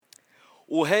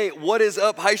Well, hey, what is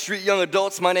up, High Street Young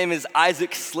Adults? My name is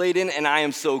Isaac Sladen, and I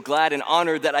am so glad and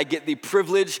honored that I get the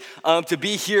privilege to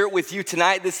be here with you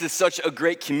tonight. This is such a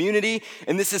great community,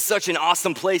 and this is such an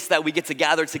awesome place that we get to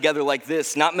gather together like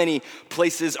this. Not many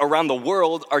places around the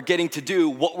world are getting to do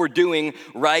what we're doing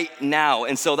right now,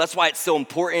 and so that's why it's so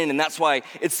important, and that's why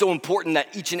it's so important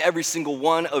that each and every single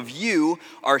one of you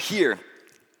are here.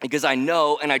 Because I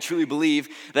know and I truly believe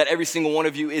that every single one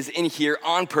of you is in here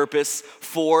on purpose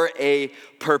for a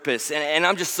purpose. And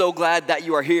I'm just so glad that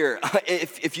you are here.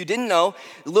 If you didn't know,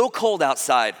 a little cold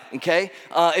outside, okay?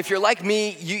 If you're like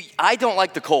me, I don't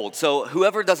like the cold. So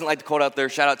whoever doesn't like the cold out there,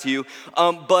 shout out to you.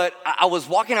 But I was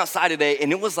walking outside today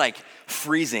and it was like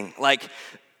freezing. Like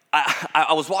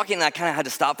I was walking and I kind of had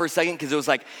to stop for a second because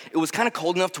it was kind of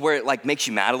cold enough to where it like makes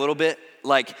you mad a little bit.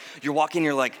 Like you're walking,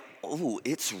 you're like, oh,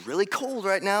 it's really cold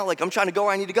right now. Like I'm trying to go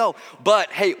where I need to go.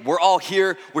 But hey, we're all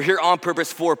here. We're here on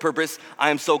purpose, for a purpose. I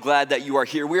am so glad that you are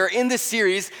here. We are in this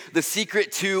series, The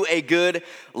Secret to a Good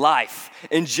Life.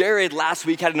 And Jared last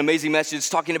week had an amazing message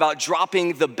talking about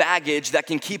dropping the baggage that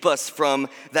can keep us from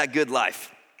that good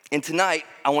life. And tonight,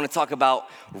 I want to talk about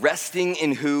resting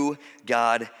in who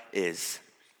God is.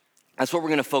 That's what we're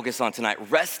going to focus on tonight,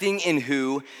 resting in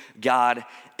who God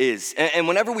is. And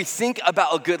whenever we think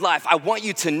about a good life, I want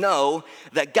you to know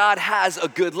that God has a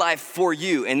good life for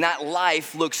you, and that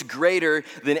life looks greater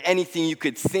than anything you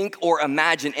could think or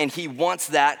imagine, and He wants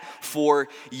that for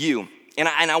you. And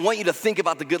I want you to think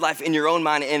about the good life in your own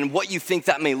mind and what you think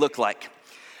that may look like.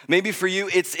 Maybe for you,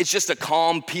 it's just a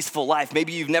calm, peaceful life.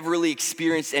 Maybe you've never really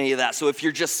experienced any of that. So if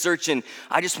you're just searching,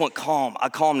 I just want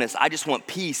calmness. I just want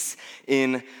peace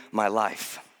in my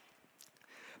life.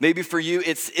 Maybe for you,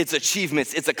 it's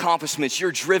achievements, it's accomplishments.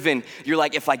 You're driven. You're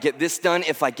like, if I get this done,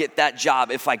 if I get that job,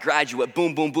 if I graduate,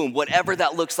 boom, boom, boom. Whatever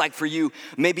that looks like for you,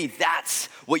 maybe that's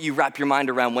what you wrap your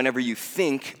mind around whenever you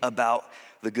think about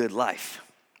the good life.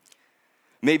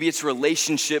 Maybe it's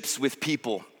relationships with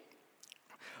people.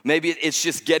 Maybe it's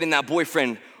just getting that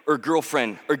boyfriend or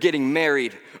girlfriend or getting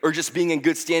married or just being in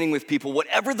good standing with people.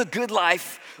 Whatever the good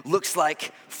life looks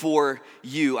like for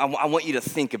you, I want you to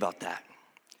think about that.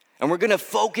 And we're gonna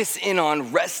focus in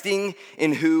on resting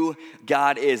in who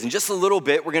God is. In just a little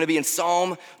bit, we're gonna be in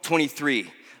Psalm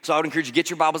 23. So I would encourage you to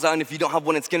get your Bibles out, and if you don't have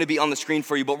one, it's gonna be on the screen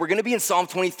for you. But we're gonna be in Psalm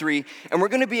 23, and we're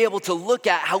gonna be able to look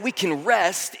at how we can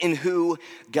rest in who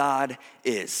God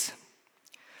is.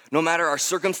 No matter our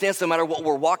circumstance, no matter what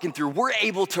we're walking through, we're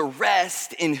able to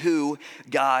rest in who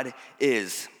God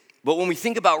is. But when we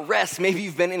think about rest, maybe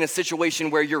you've been in a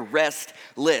situation where you're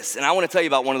restless. And I wanna tell you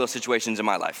about one of those situations in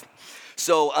my life.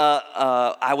 So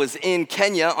I was in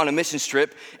Kenya on a mission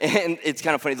trip, and it's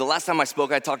kind of funny. The last time I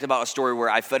spoke, I talked about a story where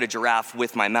I fed a giraffe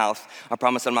with my mouth. I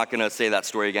promise I'm not gonna say that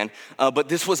story again. But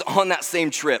this was on that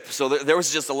same trip, so there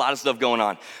was just a lot of stuff going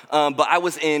on. But I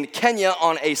was in Kenya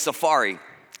on a safari.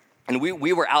 And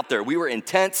we were out there. We were in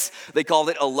tents. They called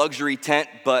it a luxury tent,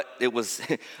 but it was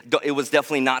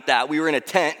definitely not that. We were in a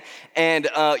tent, and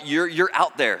you're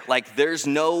out there. Like there's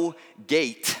no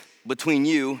gate between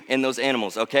you and those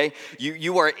animals, okay?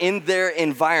 You are in their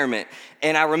environment.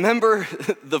 And I remember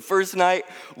the first night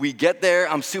we get there,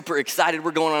 I'm super excited. We're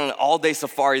going on an all-day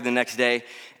safari the next day.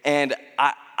 And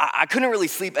I couldn't really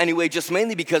sleep anyway, just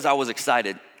mainly because I was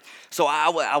excited. So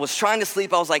I was trying to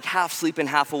sleep. I was like half sleeping,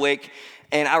 half awake.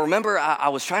 And I remember I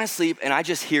was trying to sleep, and I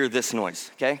just hear this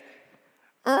noise, okay?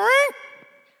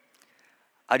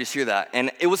 I just hear that.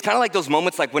 And it was kind of like those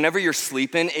moments, like whenever you're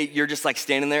sleeping, you're just like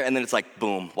standing there, and then it's like,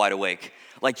 boom, wide awake.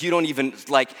 Like you don't even,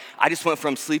 like I just went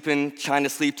from sleeping, trying to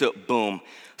sleep to boom.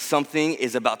 Something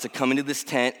is about to come into this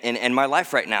tent and end my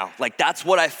life right now. Like that's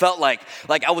what I felt like.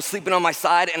 Like I was sleeping on my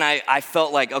side, and I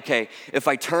felt like, okay, if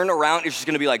I turn around, it's just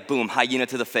gonna be like, boom, hyena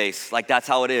to the face. Like that's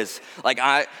how it is. Like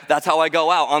that's how I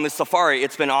go out on this safari.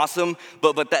 It's been awesome,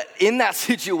 but that in that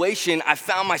situation, I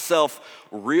found myself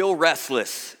real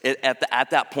restless at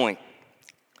that point.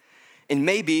 And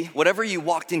maybe whatever you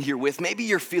walked in here with, maybe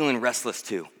you're feeling restless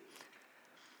too.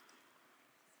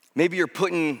 Maybe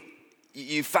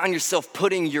you found yourself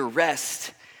putting your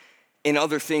rest in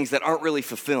other things that aren't really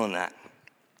fulfilling that.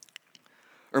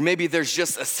 Or maybe there's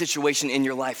just a situation in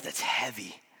your life that's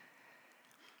heavy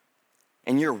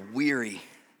and you're weary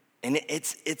and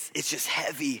it's just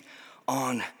heavy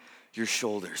on your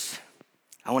shoulders.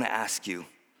 I want to ask you,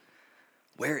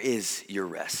 where is your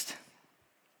rest?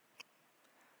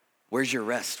 Where's your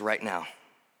rest right now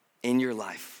in your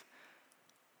life?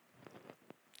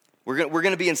 We're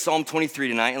gonna be in Psalm 23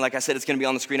 tonight, and like I said, it's gonna be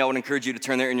on the screen. I would encourage you to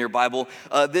turn there in your Bible.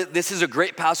 This is a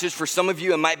great passage. For some of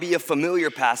you, it might be a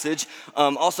familiar passage.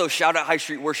 Also, shout out High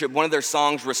Street Worship. One of their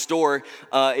songs, Restore,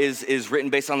 is written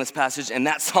based on this passage, and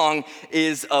that song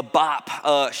is a bop.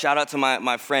 Shout out to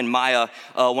my friend Maya.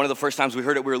 One of the first times we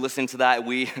heard it, we were listening to that.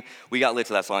 We got lit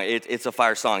to that song. It's a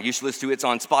fire song. You should listen to it. It's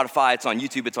on Spotify, it's on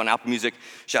YouTube, it's on Apple Music.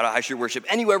 Shout out High Street Worship.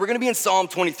 Anyway, we're gonna be in Psalm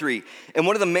 23, and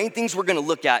one of the main things we're gonna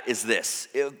look at is this.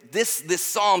 This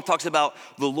psalm talks about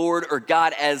the Lord or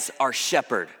God as our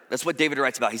shepherd. That's what David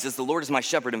writes about. He says, the Lord is my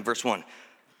shepherd in verse 1.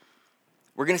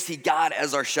 We're gonna see God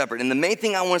as our shepherd. And the main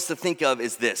thing I want us to think of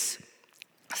is this.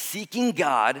 Seeking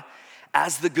God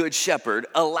as the good shepherd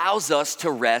allows us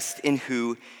to rest in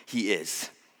who he is.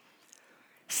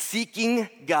 Seeking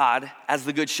God as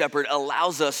the good shepherd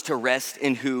allows us to rest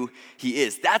in who he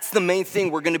is. That's the main thing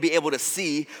we're going to be able to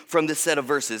see from this set of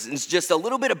verses. And it's just a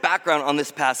little bit of background on this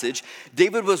passage.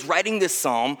 David was writing this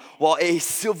psalm while a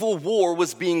civil war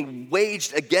was being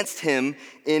waged against him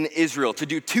in Israel to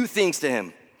do two things to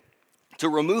him: to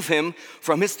remove him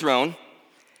from his throne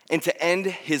and to end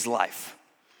his life.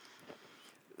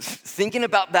 Thinking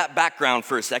about that background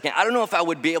for a second, I don't know if I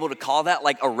would be able to call that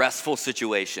like a restful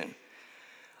situation.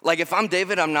 Like, if I'm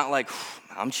David, I'm not like,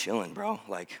 I'm chilling, bro.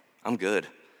 Like, I'm good.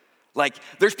 Like,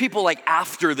 there's people like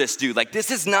after this dude. Like,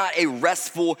 this is not a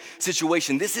restful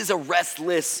situation. This is a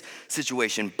restless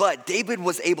situation. But David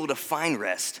was able to find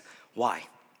rest. Why?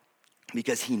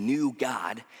 Because he knew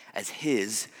God as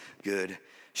his good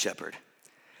shepherd.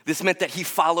 This meant that he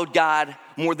followed God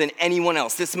more than anyone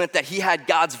else. This meant that he had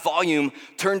God's volume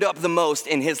turned up the most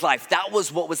in his life. That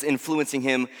was what was influencing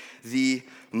him the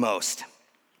most.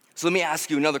 So let me ask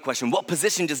you another question. What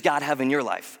position does God have in your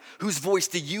life? Whose voice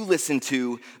do you listen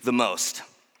to the most?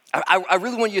 I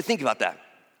really want you to think about that.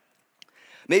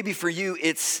 Maybe for you,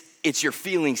 it's your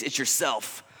feelings, it's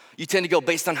yourself. You tend to go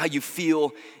based on how you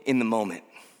feel in the moment.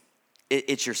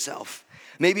 It's yourself.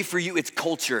 Maybe for you, it's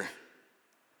culture.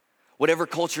 Whatever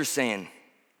culture's saying,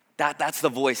 that's the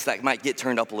voice that might get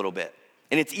turned up a little bit.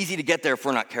 And it's easy to get there if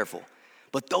we're not careful.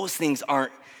 But those things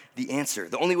aren't the answer.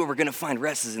 The only way we're gonna find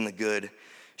rest is in the good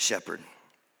shepherd.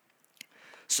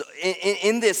 So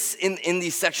in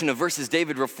these section of verses,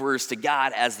 David refers to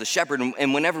God as the shepherd.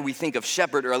 And whenever we think of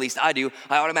shepherd, or at least I do,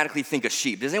 I automatically think of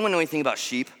sheep. Does anyone know anything about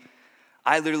sheep?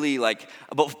 I literally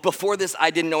before this, I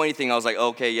didn't know anything. I was like,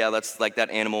 okay, yeah, that's like that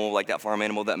animal, like that farm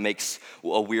animal that makes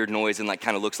a weird noise and like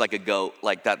kind of looks like a goat.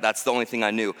 Like that's the only thing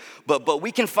I knew. But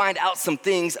we can find out some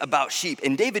things about sheep.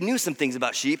 And David knew some things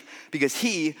about sheep because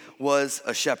he was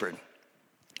a shepherd.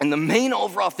 And the main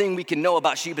overall thing we can know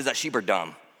about sheep is that sheep are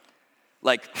dumb.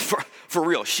 Like, for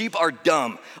real, sheep are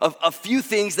dumb. A few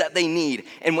things that they need.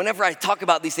 And whenever I talk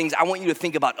about these things, I want you to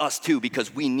think about us too,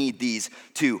 because we need these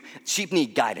too. Sheep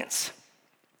need guidance.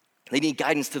 They need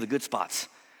guidance to the good spots.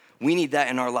 We need that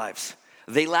in our lives.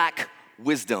 They lack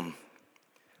wisdom.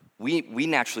 We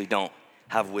naturally don't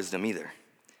have wisdom either.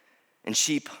 And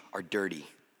sheep are dirty.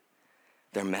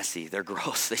 They're messy. They're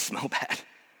gross. They smell bad.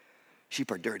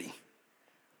 Sheep are dirty.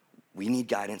 We need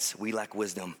guidance, we lack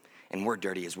wisdom, and we're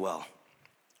dirty as well.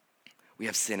 We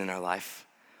have sin in our life.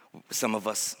 Some of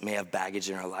us may have baggage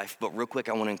in our life, but real quick,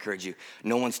 I want to encourage you.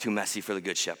 No one's too messy for the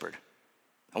good shepherd.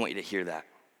 I want you to hear that.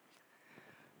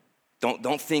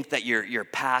 Don't think that your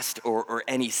past or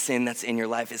any sin that's in your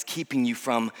life is keeping you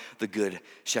from the good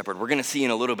shepherd. We're gonna see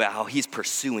in a little bit how he's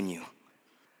pursuing you.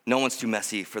 No one's too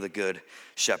messy for the good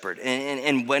shepherd.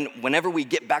 And whenever we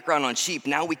get background on sheep,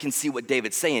 now we can see what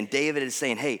David's saying. David is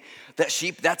saying, hey, that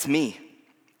sheep, that's me.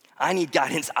 I need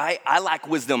guidance. I lack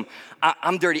wisdom.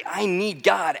 I'm dirty. I need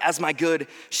God as my good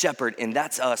shepherd, and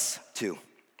that's us too.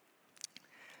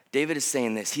 David is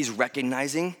saying this. He's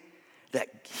recognizing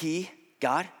that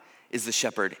God, is the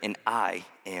shepherd, and I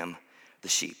am the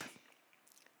sheep.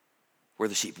 We're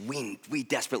the sheep. We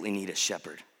desperately need a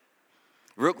shepherd.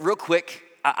 Real quick,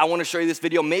 I want to show you this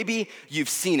video. Maybe you've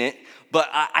seen it, but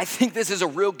I think this is a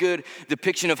real good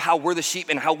depiction of how we're the sheep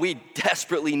and how we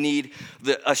desperately need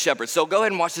a shepherd. So go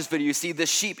ahead and watch this video. You see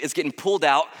this sheep is getting pulled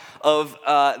out of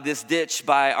this ditch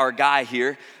by our guy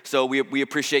here. So we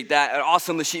appreciate that. And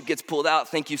awesome, the sheep gets pulled out.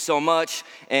 Thank you so much.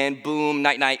 And boom,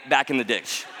 night, back in the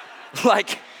ditch.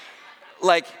 like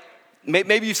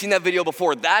maybe you've seen that video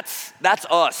before. That's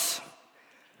us.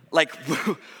 Like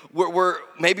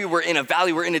maybe we're in a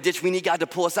valley, we're in a ditch, we need God to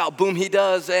pull us out. Boom, he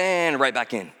does, and right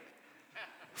back in.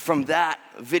 From that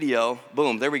video,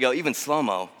 boom, there we go, even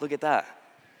slow-mo, look at that.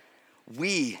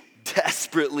 We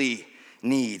desperately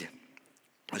need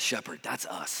a shepherd, that's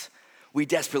us. We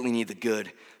desperately need the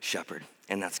good shepherd,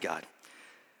 and that's God.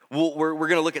 We're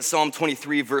going to look at Psalm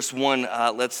 23, verse 1.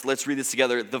 Let's read this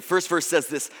together. The first verse says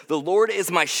this: "The Lord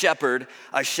is my shepherd,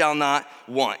 I shall not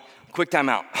want." Quick time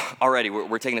out. Already,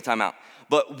 we're taking a time out.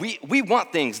 But we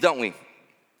want things, don't we?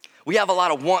 We have a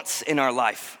lot of wants in our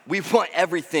life. We want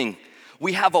everything.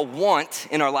 We have a want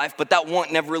in our life, but that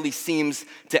want never really seems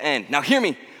to end. Now hear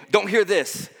me. Don't hear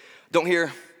this. Don't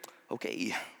hear,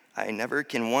 okay, I never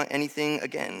can want anything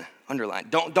again. Underline.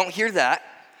 Don't hear that,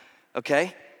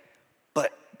 okay?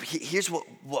 But here's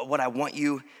what I want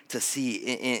you to see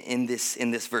in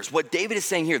this verse. What David is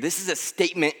saying here, this is a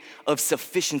statement of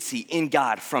sufficiency in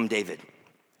God from David.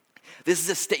 This is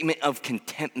a statement of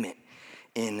contentment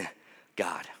in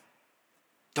God.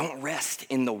 Don't rest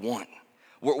in the want.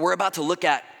 We're about to look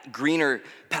at greener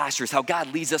pastures, how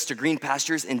God leads us to green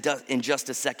pastures in just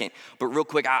a second. But real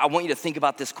quick, I want you to think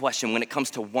about this question when it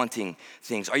comes to wanting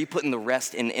things. Are you putting the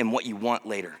rest in what you want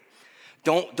later?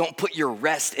 Don't put your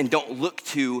rest and don't look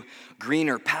to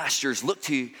greener pastures. Look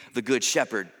to the Good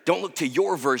Shepherd. Don't look to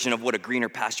your version of what a greener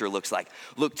pasture looks like.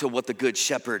 Look to what the Good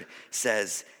Shepherd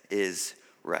says is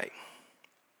right.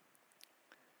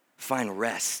 Find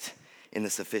rest in the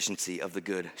sufficiency of the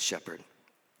Good Shepherd.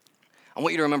 I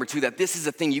want you to remember too that this is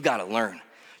a thing you gotta learn.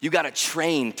 You gotta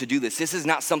train to do this. This is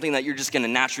not something that you're just gonna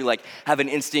naturally have an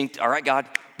instinct, all right, God,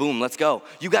 boom, let's go.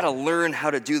 You gotta learn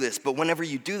how to do this. But whenever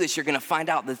you do this, you're gonna find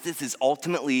out that this is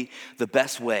ultimately the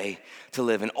best way to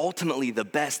live and ultimately the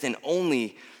best and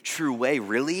only true way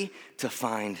really to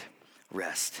find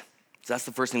rest. So that's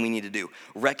the first thing we need to do.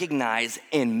 Recognize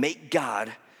and make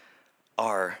God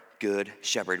our Good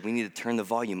Shepherd. We need to turn the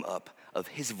volume up of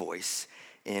his voice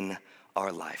in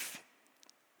our life.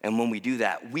 And when we do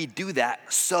that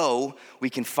so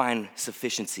we can find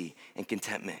sufficiency and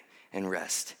contentment and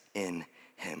rest in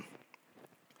him.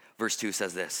 Verse 2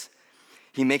 says this: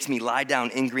 "He makes me lie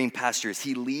down in green pastures.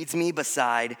 He leads me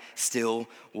beside still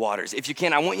waters." If you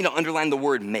can, I want you to underline the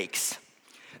word makes.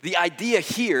 The idea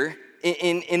here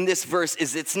in this verse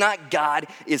is it's not God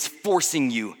is forcing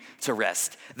you to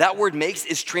rest. That word makes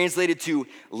is translated to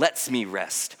lets me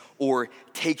rest or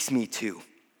takes me to.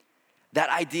 That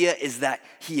idea is that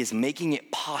he is making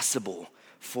it possible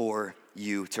for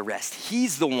you to rest.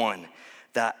 He's the one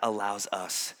that allows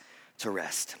us to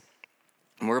rest.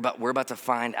 And we're about to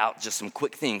find out just some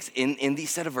quick things in these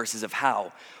set of verses of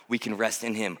how we can rest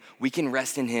in him. We can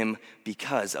rest in him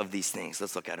because of these things.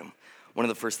 Let's look at them. One of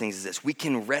the first things is this: we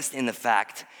can rest in the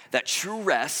fact that true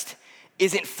rest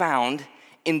isn't found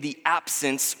in the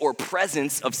absence or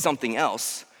presence of something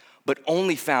else, but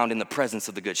only found in the presence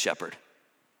of the Good Shepherd.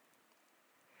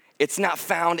 It's not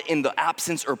found in the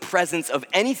absence or presence of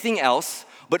anything else,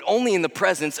 but only in the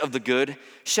presence of the Good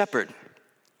Shepherd.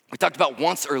 We talked about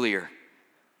wants earlier.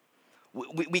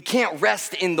 We can't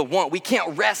rest in the want. We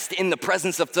can't rest in the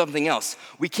presence of something else.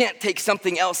 We can't take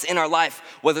something else in our life,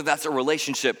 whether that's a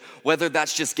relationship, whether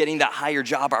that's just getting that higher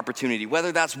job opportunity,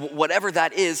 whether that's whatever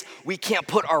that is, we can't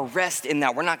put our rest in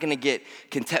that. We're not gonna get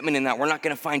contentment in that. We're not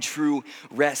gonna find true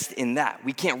rest in that.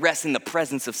 We can't rest in the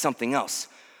presence of something else,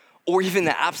 or even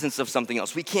the absence of something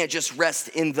else. We can't just rest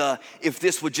in the, if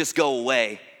this would just go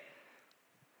away,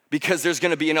 because there's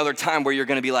gonna be another time where you're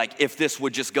gonna be like, if this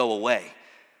would just go away.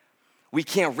 We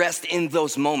can't rest in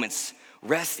those moments.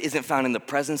 Rest isn't found in the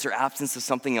presence or absence of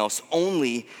something else,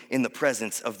 only in the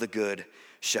presence of the Good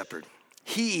Shepherd.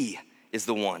 He is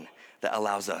the one that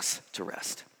allows us to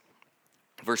rest.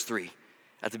 Verse 3.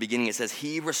 At the beginning it says,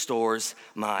 he restores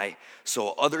my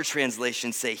soul. Other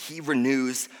translations say he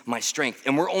renews my strength.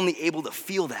 And we're only able to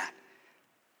feel that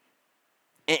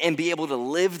and be able to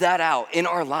live that out in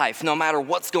our life, no matter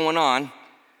what's going on,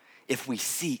 if we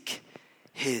seek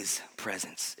his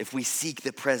presence, if we seek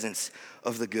the presence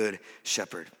of the Good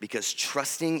Shepherd. Because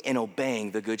trusting and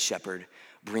obeying the Good Shepherd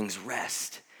brings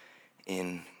rest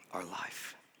in our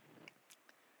life.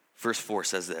 Verse 4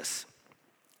 says this: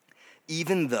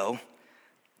 even though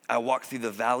I walk through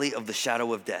the valley of the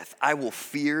shadow of death, I will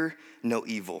fear no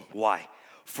evil. Why?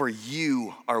 For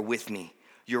you are with me.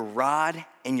 Your rod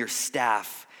and your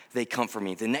staff, they comfort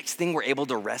me. The next thing we're able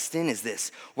to rest in is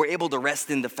this. We're able to rest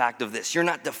in the fact of this: you're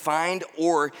not defined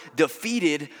or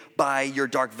defeated by your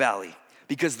dark valley,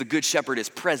 because the Good Shepherd is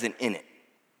present in it.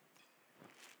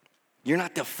 You're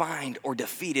not defined or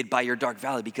defeated by your dark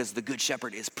valley, because the Good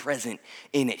Shepherd is present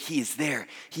in it. He is there.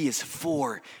 He is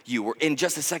for you. In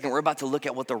just a second, we're about to look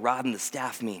at what the rod and the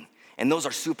staff mean. And those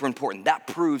are super important. That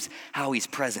proves how he's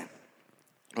present.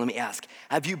 Let me ask,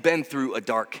 have you been through a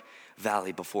dark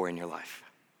valley before in your life?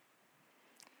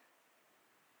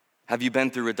 Have you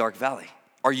been through a dark valley?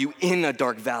 Are you in a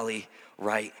dark valley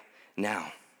right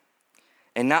now?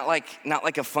 And not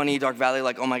like a funny dark valley,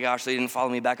 like, oh my gosh, they didn't follow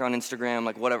me back on Instagram,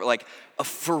 like whatever, like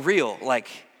for real, like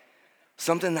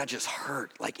something that just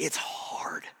hurt, like it's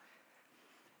hard.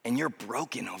 And you're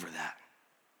broken over that.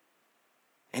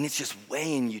 And it's just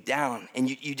weighing you down and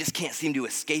you just can't seem to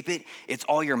escape it. It's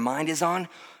all your mind is on.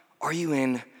 Are you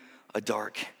in a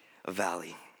dark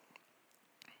valley?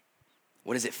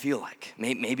 What does it feel like?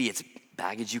 Maybe it's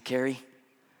baggage you carry,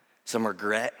 some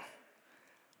regret.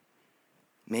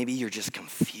 Maybe you're just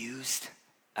confused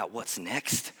at what's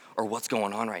next or what's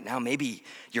going on right now. Maybe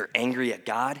you're angry at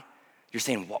God. You're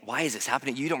saying, why is this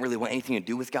happening? You don't really want anything to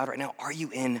do with God right now. Are you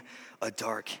in a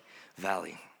dark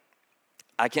valley?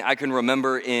 I can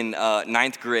remember in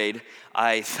ninth grade,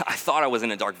 I thought I was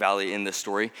in a dark valley in this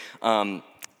story.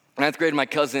 Ninth grade, my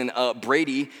cousin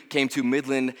Brady came to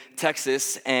Midland,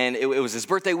 Texas, and it was his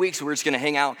birthday week, so we were just gonna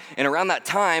hang out. And around that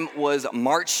time was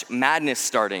March Madness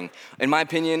starting. In my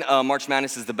opinion, March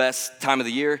Madness is the best time of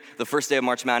the year. The first day of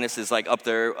March Madness is like up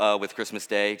there with Christmas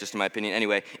Day, just in my opinion.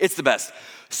 Anyway, it's the best.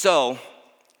 So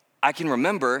I can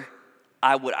remember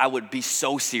I would be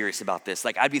so serious about this.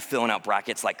 Like I'd be filling out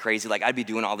brackets like crazy. Like I'd be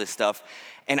doing all this stuff.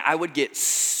 And I would get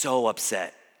so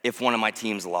upset if one of my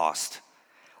teams lost.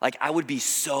 Like I would be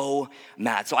so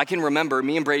mad. So I can remember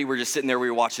me and Brady were just sitting there, we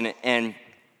were watching it, and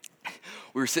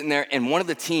we were sitting there, and one of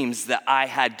the teams that I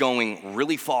had going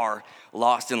really far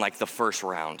lost in like the first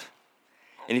round.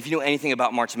 And if you know anything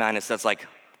about March Madness, that's like,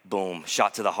 boom,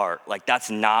 shot to the heart. Like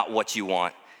that's not what you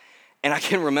want. And I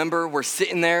can remember we're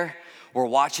sitting there, we're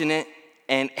watching it,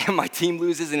 and my team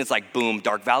loses, and it's like, boom,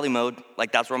 dark valley mode.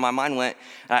 Like that's where my mind went.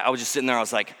 And I was just sitting there, I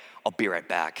was like, I'll be right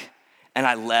back. And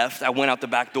I left, I went out the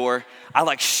back door. I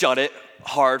like shut it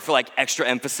hard for like extra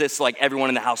emphasis so like everyone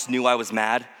in the house knew I was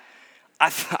mad. I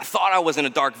thought I was in a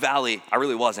dark valley. I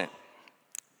really wasn't.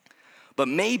 But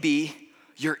maybe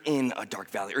you're in a dark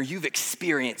valley or you've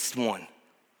experienced one.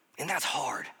 And that's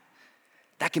hard.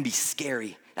 That can be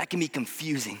scary. That can be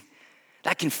confusing.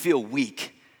 That can feel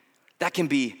weak. That can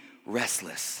be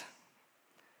restless.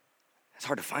 It's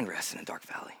hard to find rest in a dark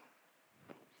valley.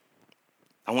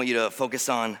 I want you to focus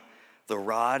on the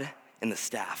rod and the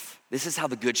staff. This is how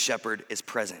the good shepherd is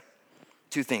present.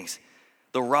 Two things.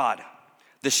 The rod.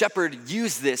 The shepherd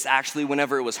used this actually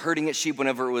whenever it was herding its sheep,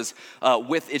 whenever it was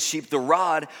with its sheep. The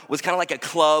rod was kind of like a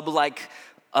club-like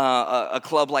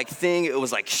thing. It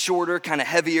was like shorter, kind of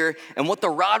heavier. And what the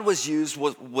rod was used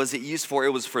was it used for? It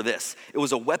was for this. It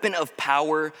was a weapon of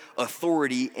power,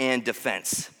 authority, and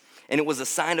defense. And it was a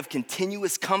sign of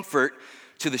continuous comfort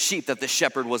to the sheep that the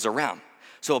shepherd was around.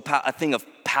 So a thing of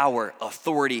power,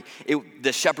 authority,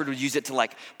 the shepherd would use it to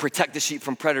like protect the sheep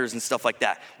from predators and stuff like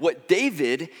that. What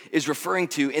David is referring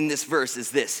to in this verse is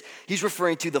this. He's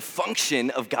referring to the function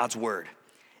of God's word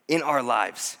in our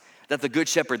lives. That the good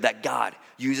shepherd, that God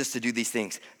uses to do these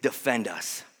things, defend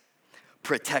us,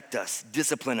 protect us,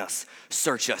 discipline us,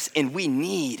 search us. And we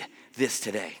need this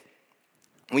today.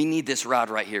 We need this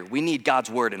rod right here. We need God's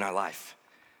word in our life.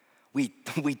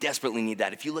 We desperately need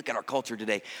that. If you look at our culture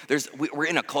today, we're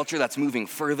in a culture that's moving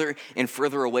further and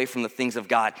further away from the things of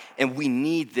God, and we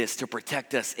need this to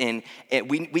protect us, and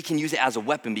we can use it as a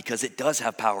weapon because it does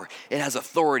have power. It has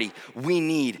authority. We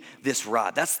need this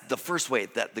rod. That's the first way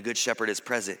that the good shepherd is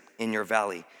present in your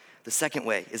valley. The second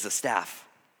way is a staff.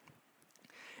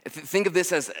 Think of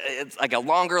this as it's like a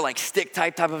longer, like stick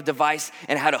type of device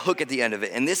and had a hook at the end of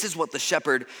it. And this is what the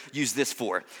shepherd used this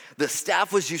for. The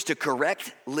staff was used to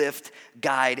correct, lift,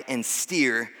 guide, and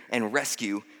steer and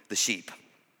rescue the sheep.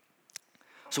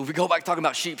 So if we go back talking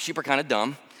about sheep are kind of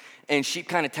dumb, and sheep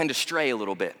kind of tend to stray a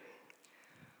little bit.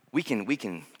 We can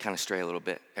kind of stray a little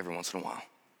bit every once in a while.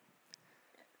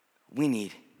 We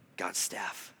need God's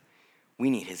staff. We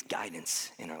need his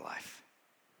guidance in our life.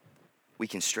 We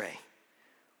can stray.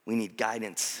 We need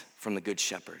guidance from the good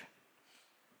shepherd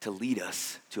to lead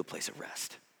us to a place of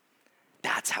rest.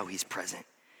 That's how he's present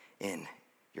in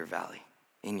your valley,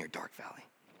 in your dark valley.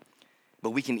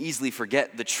 But we can easily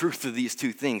forget the truth of these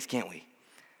two things, can't we?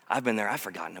 I've been there, I've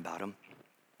forgotten about them.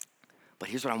 But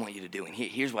here's what I want you to do, and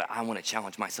here's what I want to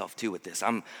challenge myself to with this.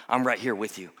 I'm right here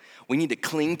with you. We need to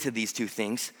cling to these two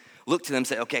things, look to them,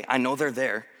 say, okay, I know they're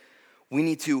there. We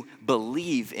need to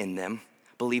believe in them.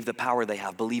 Believe the power they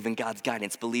have, believe in God's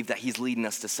guidance, believe that he's leading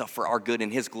us to suffer our good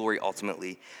and his glory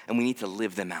ultimately, and we need to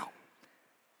live them out.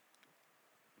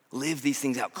 Live these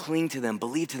things out, cling to them,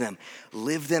 believe to them,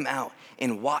 live them out,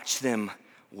 and watch them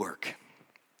work.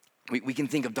 We can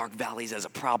think of dark valleys as a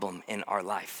problem in our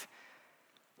life.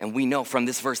 And we know from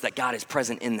this verse that God is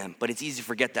present in them, but it's easy to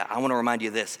forget that. I want to remind you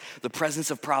of this. The presence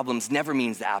of problems never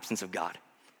means the absence of God.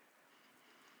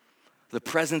 The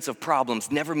presence of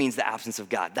problems never means the absence of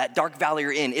God. That dark valley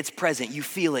you're in, it's present. You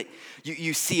feel it.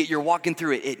 You see it. You're walking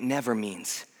through it. It never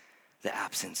means the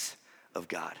absence of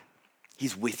God.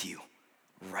 He's with you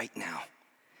right now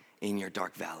in your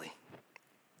dark valley.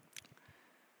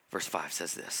 Verse 5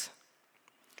 says this.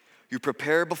 You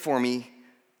prepare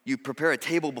a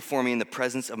table before me in the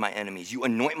presence of my enemies. You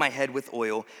anoint my head with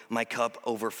oil, my cup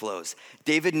overflows.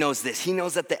 David knows this. He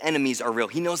knows that the enemies are real.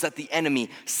 He knows that the enemy,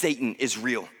 Satan, is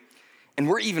real. And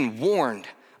we're even warned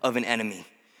of an enemy.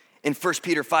 In 1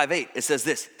 Peter 5:8, it says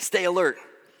this, stay alert.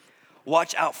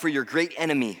 Watch out for your great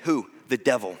enemy, who? The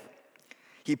devil.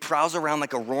 He prowls around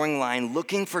like a roaring lion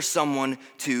looking for someone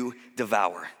to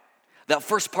devour. That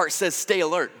first part says stay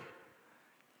alert.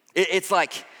 It's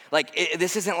like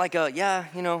this isn't like pay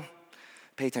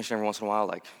attention every once in a while,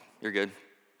 like you're good.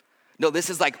 No, this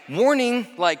is like warning,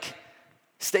 like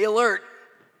stay alert.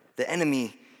 The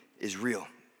enemy is real.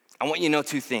 I want you to know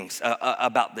two things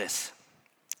about this.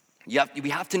 We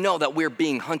have to know that we're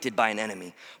being hunted by an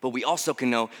enemy, but we also can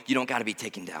know you don't got to be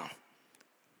taken down.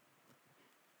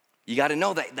 You got to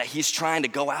know that he's trying to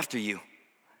go after you.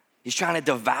 He's trying to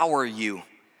devour you.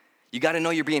 You got to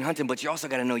know you're being hunted, but you also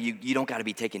got to know you don't got to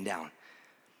be taken down.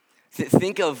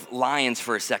 Think of lions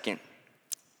for a second.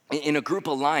 In a group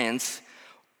of lions,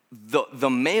 the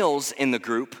males in the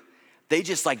group, they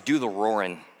just like do the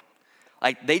roaring.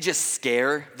 Like they just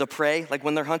scare the prey, like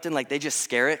when they're hunting, like they just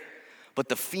scare it. But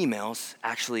the females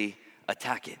actually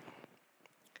attack it.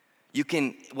 You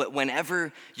can,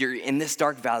 whenever you're in this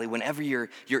dark valley, whenever you're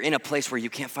in a place where you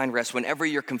can't find rest, whenever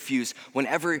you're confused,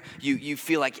 whenever you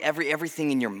feel like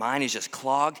everything in your mind is just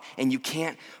clogged and you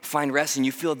can't find rest and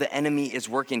you feel the enemy is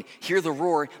working, hear the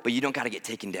roar, but you don't got to get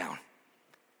taken down.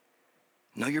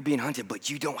 No, you're being hunted, but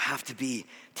you don't have to be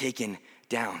taken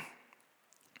down.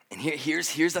 And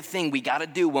here's the thing we got to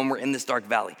do when we're in this dark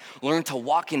valley. Learn to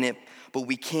walk in it, but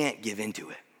we can't give into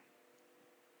it.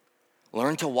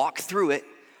 Learn to walk through it,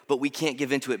 but we can't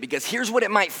give into it. Because here's what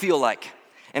it might feel like,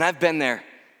 and I've been there.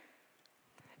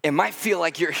 It might feel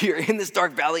like you're in this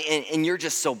dark valley and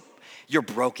you're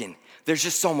broken. There's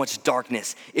just so much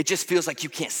darkness. It just feels like you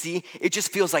can't see. It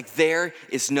just feels like there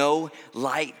is no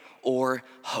light or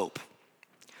hope.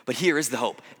 But here is the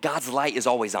hope. God's light is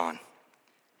always on.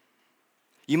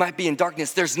 You might be in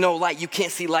darkness. There's no light. You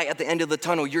can't see light at the end of the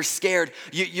tunnel. You're scared.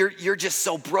 You're just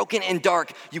so broken and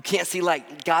dark. You can't see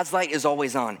light. God's light is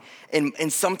always on.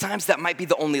 And sometimes that might be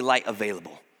the only light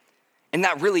available. And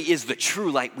that really is the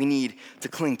true light we need to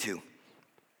cling to.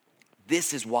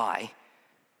 This is why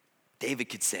David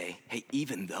could say, hey,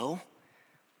 even though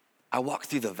I walk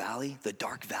through the valley, the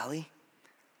dark valley,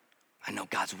 I know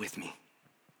God's with me.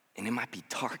 And it might be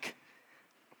dark.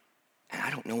 And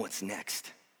I don't know what's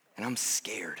next. And I'm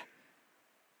scared.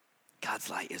 God's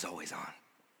light is always on.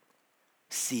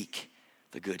 Seek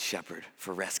the good shepherd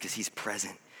for rest because he's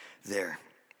present there.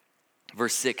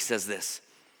 Verse 6 says this.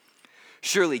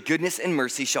 Surely goodness and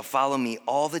mercy shall follow me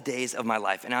all the days of my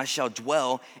life, and I shall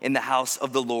dwell in the house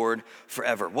of the Lord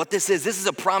forever. What this is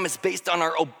a promise based on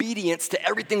our obedience to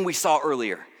everything we saw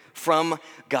earlier from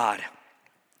God.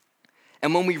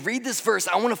 And when we read this verse,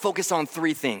 I want to focus on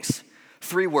three things.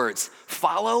 3 words,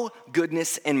 follow,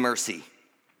 goodness, and mercy.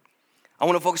 I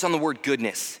want to focus on the word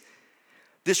goodness.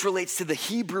 This relates to the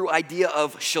Hebrew idea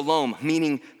of shalom,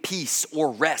 meaning peace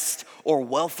or rest or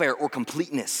welfare or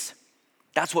completeness.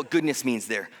 That's what goodness means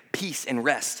there, peace and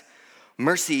rest.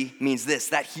 Mercy means this,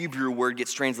 that Hebrew word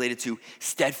gets translated to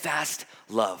steadfast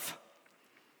love.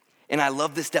 And I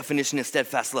love this definition of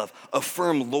steadfast love. A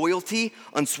firm loyalty,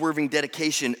 unswerving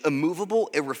dedication, immovable,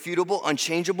 irrefutable,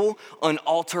 unchangeable,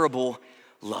 unalterable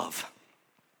love.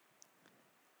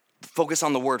 Focus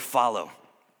on the word follow.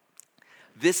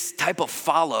 This type of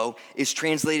follow is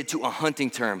translated to a hunting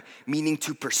term, meaning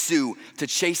to pursue, to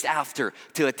chase after,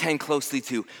 to attend closely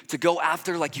to go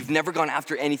after like you've never gone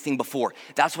after anything before.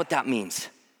 That's what that means.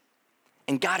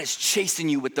 And God is chasing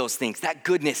you with those things, that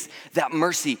goodness, that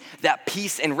mercy, that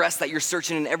peace and rest that you're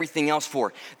searching and everything else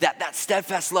for, that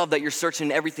steadfast love that you're searching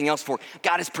and everything else for.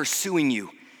 God is pursuing you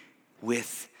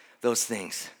with those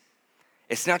things.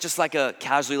 It's not just like a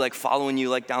casually like following you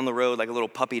like down the road like a little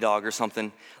puppy dog or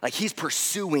something. Like he's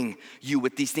pursuing you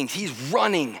with these things. He's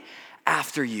running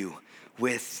after you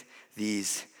with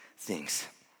these things.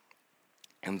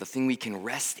 And the thing we can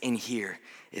rest in here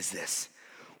is this.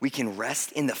 We can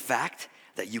rest in the fact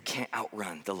that you can't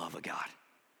outrun the love of God.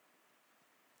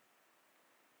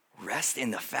 Rest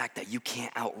in the fact that you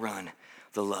can't outrun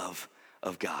the love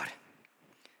of God.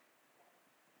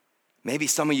 Maybe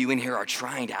some of you in here are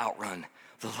trying to outrun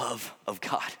the love of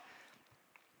God.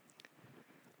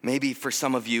 Maybe for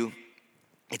some of you,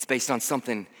 it's based on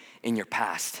something in your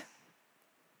past.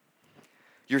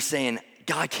 you're saying,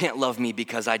 God can't love me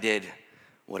because I did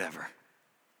whatever.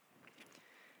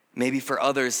 Maybe for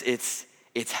others, it's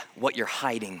what you're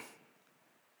hiding.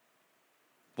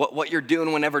 What you're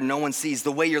doing whenever no one sees,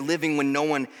 the way you're living when no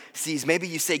one sees. Maybe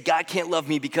you say, God can't love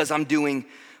me because I'm doing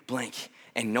blank,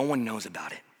 and no one knows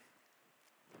about it.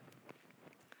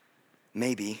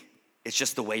 Maybe it's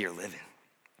just the way you're living.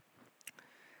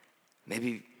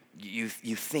 Maybe you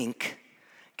think,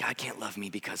 God can't love me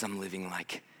because I'm living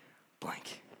like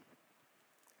blank.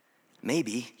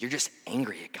 Maybe you're just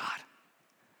angry at God.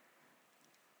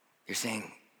 You're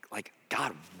saying, like,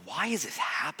 God, why is this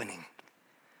happening?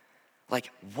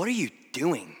 Like, what are you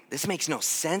doing? This makes no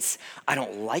sense. I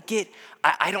don't like it.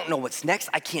 I don't know what's next.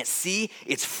 I can't see.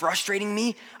 It's frustrating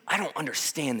me. I don't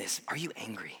understand this. Are you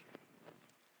angry?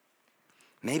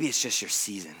 Maybe it's just your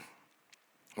season,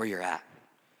 where you're at.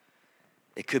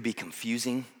 It could be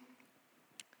confusing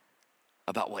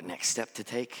about what next step to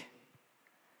take.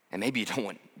 And maybe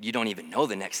you don't even know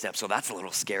the next step, so that's a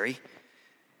little scary.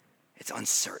 It's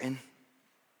uncertain.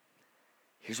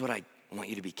 Here's what I want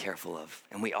you to be careful of,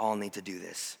 and we all need to do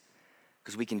this,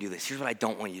 because we can do this. Here's what I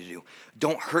don't want you to do.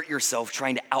 Don't hurt yourself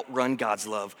trying to outrun God's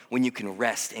love when you can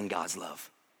rest in God's love.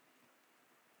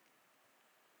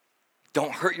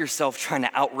 Don't hurt yourself trying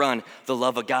to outrun the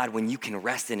love of God when you can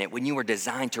rest in it, when you were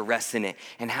designed to rest in it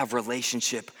and have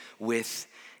relationship with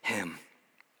Him.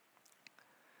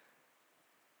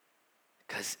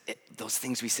 Because those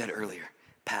things we said earlier,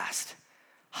 past,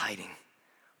 hiding,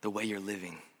 the way you're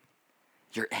living,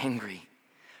 you're angry,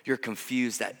 you're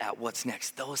confused at what's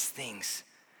next, those things.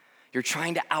 You're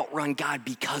trying to outrun God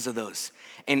because of those.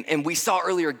 And we saw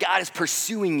earlier, God is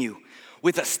pursuing you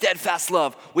with a steadfast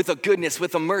love, with a goodness,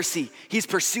 with a mercy. He's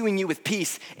pursuing you with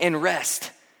peace and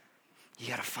rest. You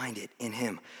gotta find it in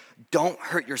Him. Don't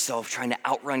hurt yourself trying to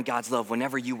outrun God's love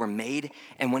whenever you were made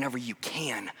and whenever you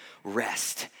can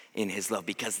rest in His love,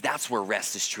 because that's where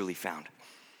rest is truly found,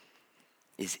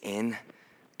 is in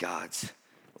God's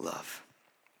love.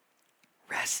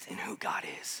 Rest in who God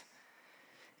is.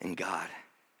 And God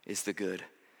is the good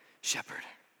shepherd.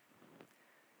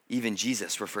 Even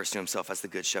Jesus refers to himself as the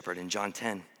good shepherd in John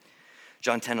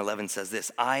 10:11 says this,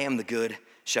 I am the good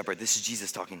shepherd. This is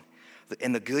Jesus talking.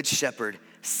 And the good shepherd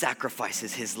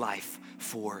sacrifices his life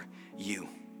for you.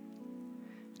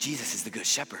 Jesus is the good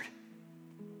shepherd.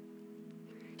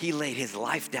 He laid his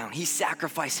life down. He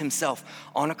sacrificed himself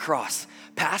on a cross,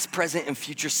 past, present, and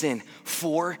future sin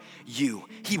for you.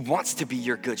 He wants to be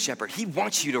your good shepherd. He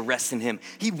wants you to rest in him.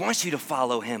 He wants you to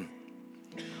follow him.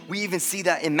 We even see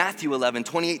that in Matthew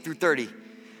 11:28-30.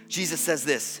 Jesus says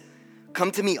this,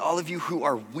 come to me, all of you who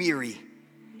are weary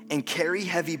and carry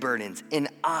heavy burdens, and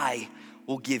I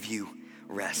will give you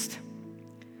rest.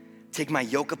 Take my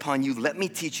yoke upon you. Let me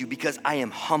teach you, because I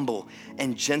am humble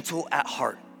and gentle at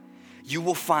heart. You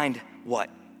will find what?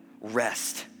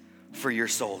 Rest for your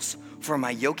souls. For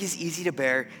my yoke is easy to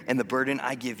bear, and the burden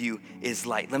I give you is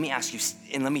light. Let me ask you,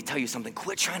 and let me tell you something.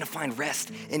 Quit trying to find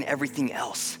rest in everything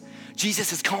else.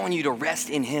 Jesus is calling you to rest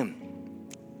in him.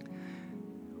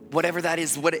 Whatever that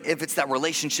is, if it's that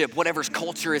relationship, whatever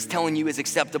culture is telling you is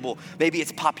acceptable. Maybe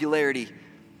it's popularity.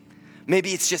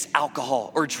 Maybe it's just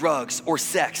alcohol or drugs or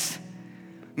sex.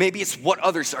 Maybe it's what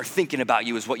others are thinking about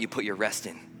you is what you put your rest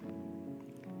in.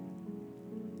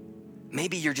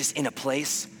 Maybe you're just in a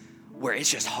place where it's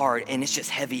just hard and it's just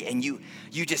heavy and you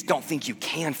just don't think you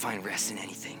can find rest in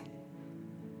anything.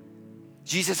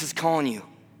 Jesus is calling you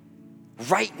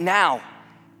right now.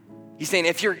 He's saying,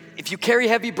 if you carry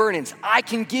heavy burdens, I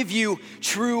can give you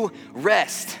true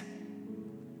rest.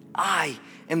 I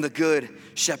am the good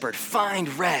shepherd. Find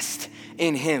rest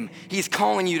in him. He's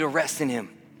calling you to rest in him.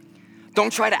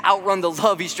 Don't try to outrun the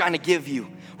love he's trying to give you.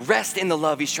 Rest in the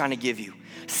love he's trying to give you.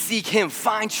 Seek him.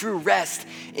 Find true rest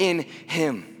in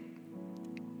him.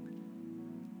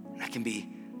 That can be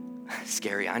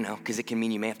scary, I know, because it can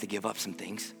mean you may have to give up some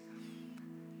things.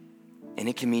 And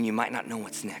it can mean you might not know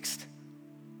what's next.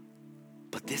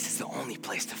 But this is the only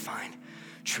place to find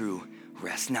true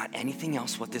rest. Not anything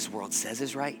else what this world says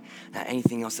is right. Not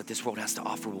anything else that this world has to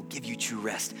offer will give you true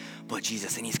rest. But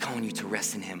Jesus, and he's calling you to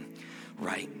rest in him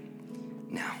right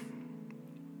now.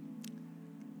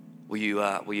 Will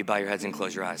you bow your heads and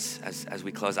close your eyes as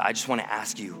we close? I just want to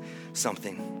ask you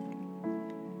something.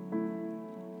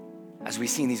 As we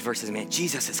see in these verses, man,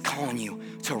 Jesus is calling you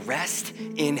to rest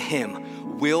in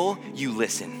him. Will you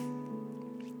listen?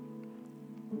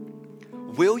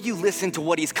 Will you listen to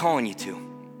what he's calling you to?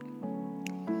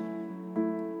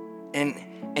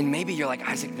 And maybe you're like,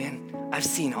 Isaac, man, I've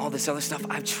seen all this other stuff.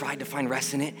 I've tried to find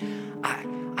rest in it.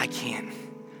 I can't.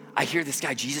 I hear this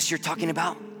guy, Jesus, you're talking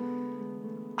about.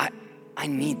 I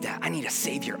need that. I need a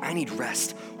Savior. I need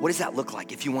rest. What does that look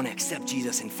like if you want to accept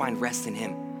Jesus and find rest in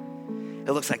him?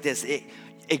 It looks like this.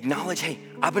 Acknowledge, hey,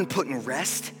 I've been putting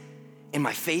rest in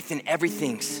my faith in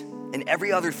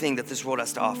every other thing that this world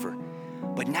has to offer.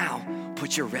 But now,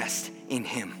 put your rest in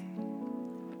him.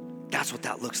 That's what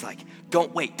that looks like.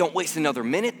 Don't wait. Don't waste another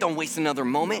minute. Don't waste another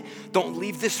moment. Don't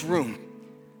leave this room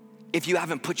if you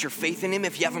haven't put your faith in him,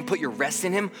 if you haven't put your rest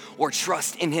in him or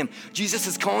trust in him. Jesus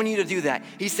is calling you to do that.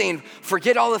 He's saying,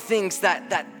 forget all the things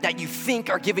that you think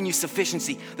are giving you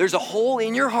sufficiency. There's a hole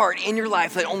in your heart, in your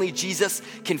life that only Jesus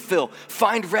can fill.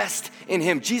 Find rest in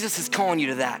him. Jesus is calling you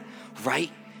to that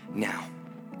right now.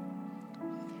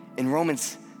 In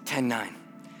Romans 10:9,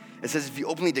 it says, if you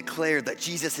openly declare that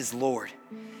Jesus is Lord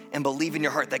and believe in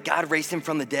your heart that God raised him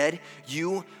from the dead,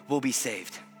 you will be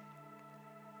saved.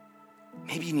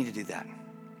 Maybe you need to do that.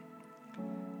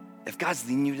 If God's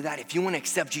leading you to that, if you want to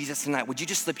accept Jesus tonight, would you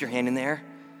just slip your hand in there?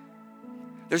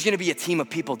 There's going to be a team of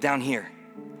people down here.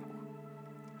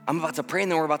 I'm about to pray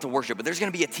and then we're about to worship, but there's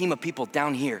going to be a team of people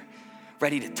down here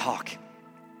ready to talk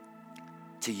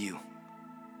to you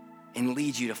and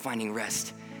lead you to finding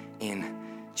rest in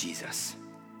Jesus.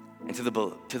 And to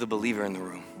the believer in the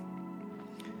room,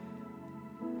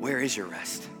 where is your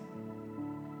rest?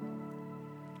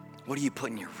 What are you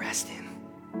putting your rest in?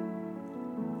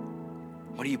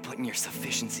 What are you putting your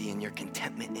sufficiency and your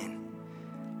contentment in?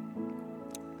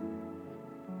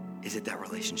 Is it that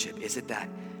relationship? Is it that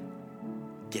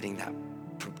getting that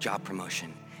job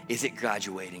promotion? Is it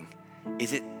graduating?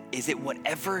 Is it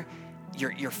whatever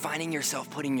you're finding yourself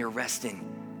putting your rest in?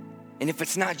 And if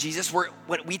it's not Jesus,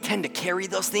 we tend to carry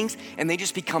those things and they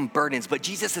just become burdens. But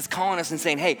Jesus is calling us and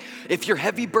saying, hey, if you're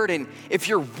heavy burdened, if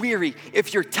you're weary,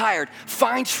 if you're tired,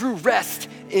 find true rest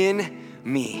in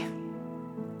me.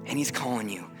 And he's calling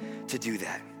you to do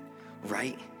that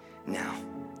right now.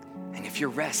 And if your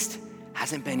rest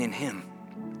hasn't been in him,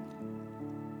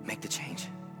 make the change.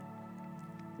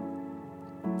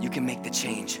 You can make the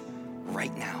change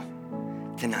right now.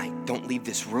 Tonight, don't leave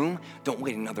this room. Don't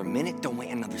wait another minute. Don't wait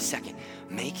another second.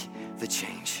 Make the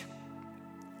change.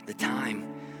 The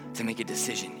time to make a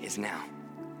decision is now.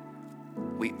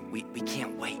 We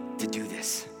can't wait to do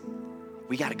this.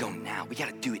 We got to go now. We got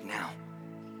to do it now.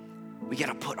 We got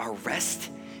to put our rest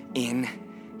in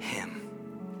him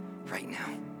right now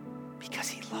because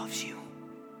he loves you.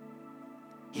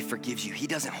 He forgives you. He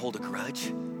doesn't hold a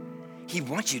grudge. He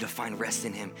wants you to find rest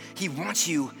in him. He wants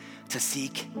you to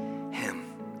seek him.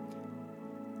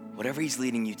 Whatever he's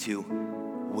leading you to,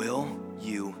 will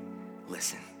you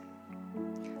listen?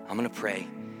 I'm gonna pray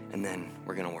and then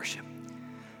we're gonna worship.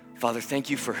 Father, thank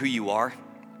you for who you are.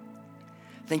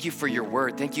 Thank you for your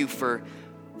word. Thank you for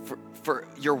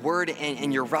your word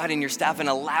and your rod and your staff and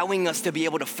allowing us to be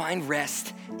able to find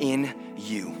rest in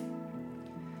you.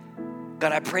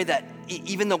 God, I pray that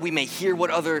even though we may hear what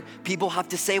other people have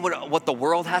to say, what the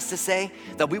world has to say,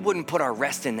 that we wouldn't put our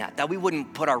rest in that we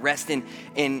wouldn't put our rest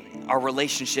in our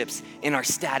relationships, in our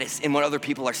status, in what other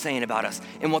people are saying about us,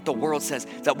 in what the world says,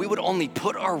 that we would only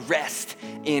put our rest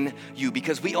in you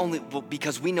because we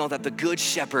know that the good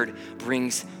shepherd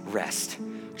brings rest.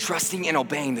 Trusting and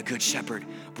obeying the good shepherd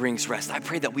brings rest. I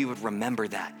pray that we would remember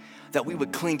that we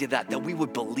would cling to that we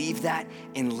would believe that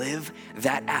and live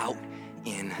that out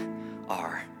in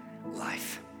our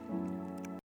life.